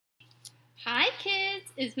Hi kids,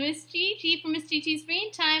 it's Miss Gigi from Miss Gigi's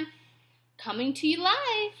Brain Time coming to you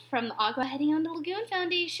live from the Agua Heading on the Lagoon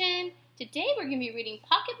Foundation. Today we're going to be reading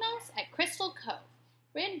PocketMouse at Crystal Cove,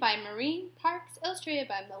 written by Marine Parks, illustrated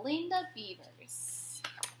by Melinda Beavers.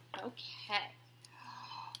 Okay,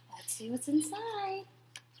 let's see what's inside.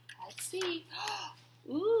 Let's see.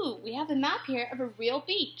 Ooh, we have a map here of a real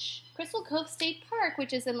beach. Crystal Cove State Park,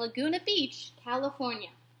 which is in Laguna Beach, California.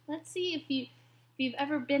 Let's see if you've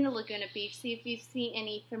ever been to Laguna Beach, see if you've seen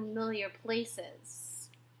any familiar places.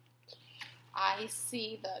 I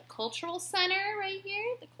see the Cultural Center right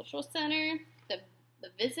here, the Cultural Center, the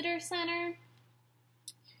Visitor Center,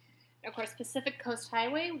 and of course Pacific Coast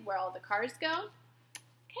Highway where all the cars go.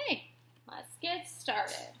 Okay, let's get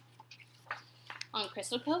started. On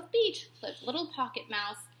Crystal Cove Beach lived little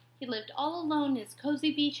PocketMouse. He lived all alone in his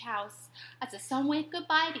cozy beach house. As the sun waved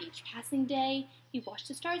goodbye to each passing day, he watched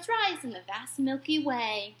the stars rise in the vast Milky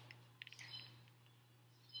Way.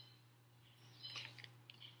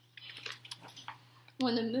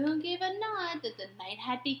 When the moon gave a nod that the night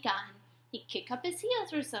had begun, he'd kick up his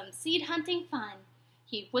heels for some seed-hunting fun.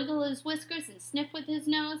 He'd wiggle his whiskers and sniff with his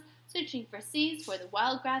nose, searching for seeds where the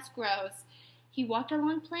wild grass grows. He walked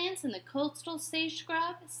along plants in the coastal sage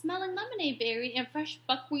scrub, smelling lemonade berry and fresh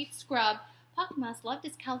buckwheat scrub. PocketMouse loved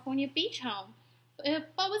his California beach home, but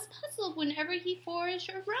was puzzled whenever he foraged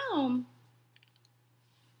or roamed.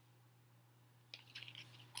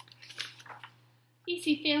 You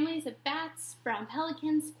see families of bats, brown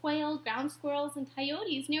pelicans, quail, ground squirrels, and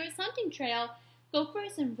coyotes near his hunting trail.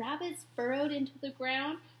 Gophers and rabbits burrowed into the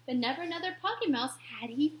ground, but never another PocketMouse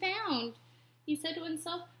had he found. He said to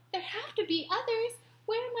himself, "There have to be others.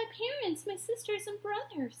 Where are my parents, my sisters, and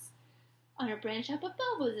brothers?" On a branch up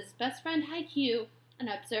above was his best friend Haiku, an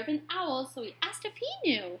observant owl, so he asked if he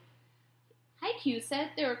knew. Haiku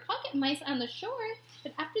said there were pocket mice on the shore,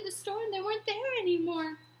 but after the storm they weren't there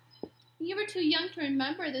anymore. You were too young to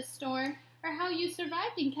remember the storm or how you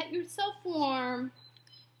survived and kept yourself warm.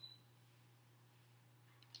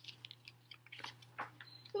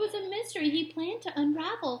 It was a mystery he planned to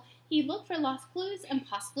unravel. He looked for lost clues and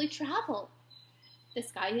possibly travel. The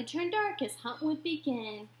sky had turned dark, his hunt would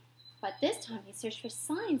begin. But this time he searched for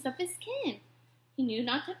signs of his kin. He knew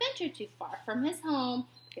not to venture too far from his home,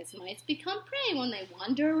 because mice become prey when they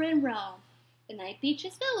wander and roam. The night beach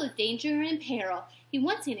is filled with danger and peril. He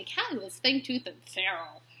once seen a cat who was fang-toothed and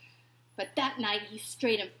feral. But that night he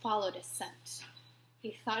strayed and followed a scent.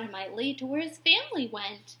 He thought it might lead to where his family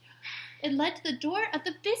went. It led to the door of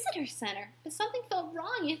the Visitor Center, but something felt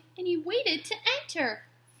wrong and he waited to enter.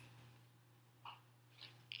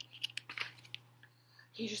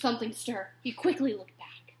 He heard something stir. He quickly looked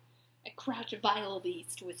back. A crouch of vile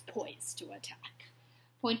beast was poised to attack.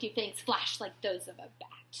 Pointy fangs flashed like those of a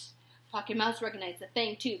bat. PocketMouse recognized the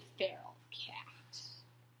fang-toothed feral cat.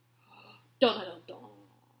 Dun-dun-dun-dun.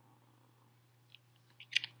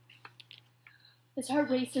 His heart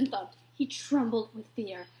raced and thumped. He trembled with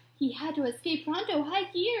fear. He had to escape pronto,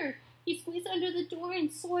 high gear. He squeezed under the door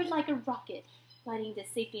and soared like a rocket, gliding to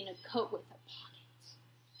safety in a coat with a pocket.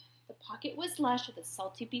 The pocket was lush with a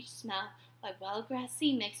salty beach smell, like wild grass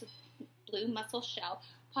sea mixed with blue mussel shell.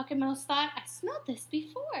 PocketMouse thought, "I smelled this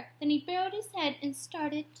before." Then he bowed his head and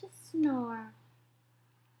started to snore.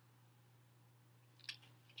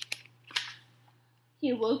 He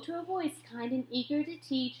awoke to a voice kind and eager to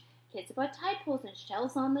teach kids about tide pools and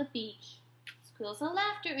shells on the beach. Squeals of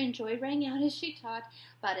laughter and joy rang out as she taught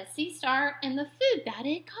about a sea star and the food that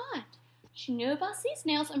it caught. She knew about sea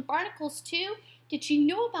snails and barnacles too. Did she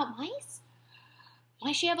know about mice?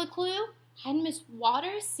 Might she have a clue? Hadn't Miss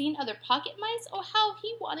Waters seen other pocket mice? Oh, how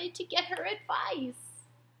he wanted to get her advice.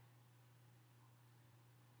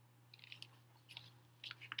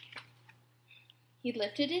 He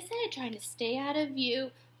lifted his head, trying to stay out of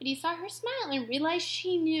view, but he saw her smile and realized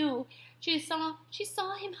she knew. She saw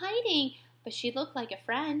him hiding, but she looked like a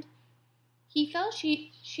friend. He felt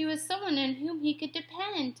she was someone on whom he could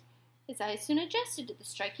depend. His eyes soon adjusted to the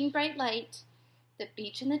striking bright light. The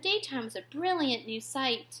beach in the daytime was a brilliant new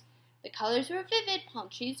sight. The colors were vivid, palm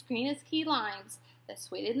trees green as key limes, that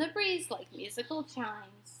swayed in the breeze like musical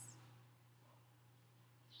chimes.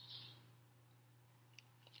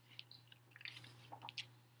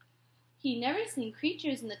 He'd never seen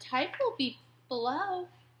creatures in the tide pool below.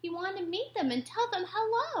 He wanted to meet them and tell them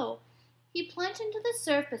hello. He plunged into the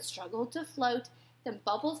surf but struggled to float. Then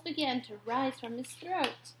bubbles began to rise from his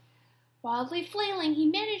throat. Wildly flailing, he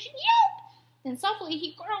managed yelp! Then softly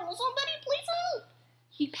he growled, "Somebody please help!"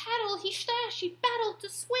 He paddled, he stashed, he battled to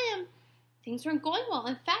swim. Things weren't going well.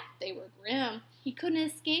 In fact, they were grim. He couldn't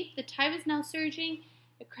escape. The tide was now surging.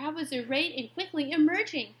 The crowd was irate and quickly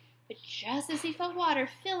emerging. But just as he felt water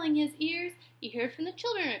filling his ears, he heard from the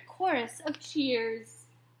children a chorus of cheers.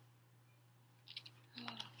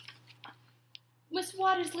 Miss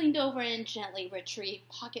Waters leaned over and gently retrieved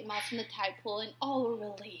PocketMouse from the tide pool, and all were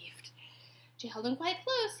relieved. She held him quite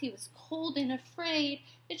close. He was cold and afraid,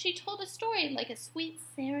 but she told a story like a sweet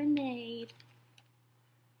serenade.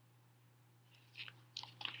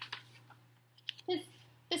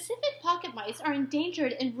 Pacific pocket mice are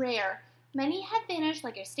endangered and rare. Many have vanished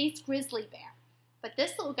like our state's grizzly bear. But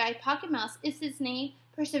this little guy, PocketMouse is his name,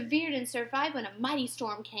 persevered and survived when a mighty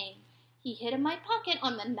storm came. He hid in my pocket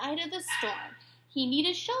on the night of the storm. He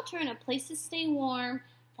needed shelter and a place to stay warm.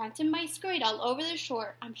 Plankton mice scurried all over the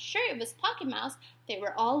shore. I'm sure it was PocketMouse they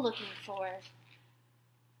were all looking for.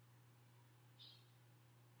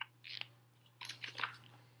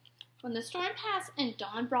 When the storm passed and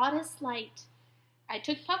dawn brought us light, I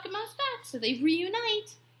took PocketMouse back so they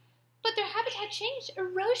reunite. But their habitat changed.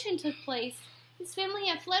 Erosion took place. His family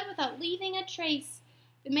had fled without leaving a trace.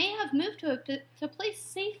 They may have moved to a place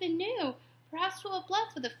safe and new, perhaps to a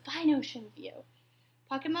bluff with a fine ocean view.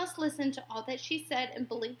 PocketMouse listened to all that she said and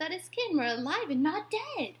believed that his kin were alive and not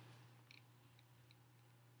dead.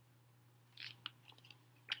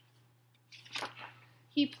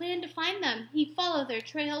 He planned to find them. He followed their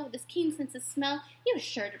trail with his keen sense of smell. He was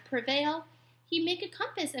sure to prevail. He'd make a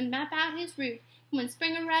compass and map out his route. And when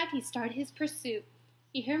spring arrived, he started his pursuit.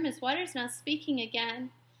 He heard Miss Waters now speaking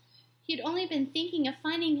again. He had only been thinking of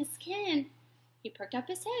finding his kin. He perked up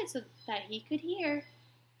his head so that he could hear,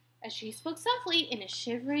 as she spoke softly in his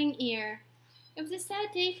shivering ear. It was a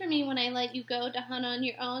sad day for me when I let you go to hunt on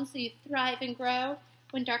your own so you thrive and grow.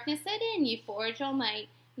 When darkness set in, you forage all night,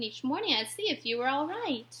 and each morning I'd see if you were all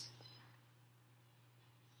right.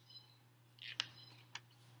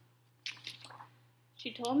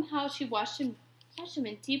 She told him how she watched him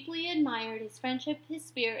and deeply admired his friendship, his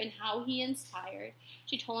spirit, and how he inspired.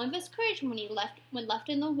 She told him of his courage when left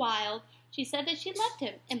in the wild. She said that she loved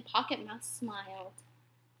him, and PocketMouse smiled.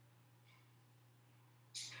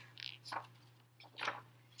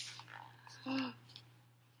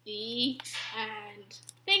 The end.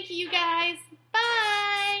 Thank you, guys.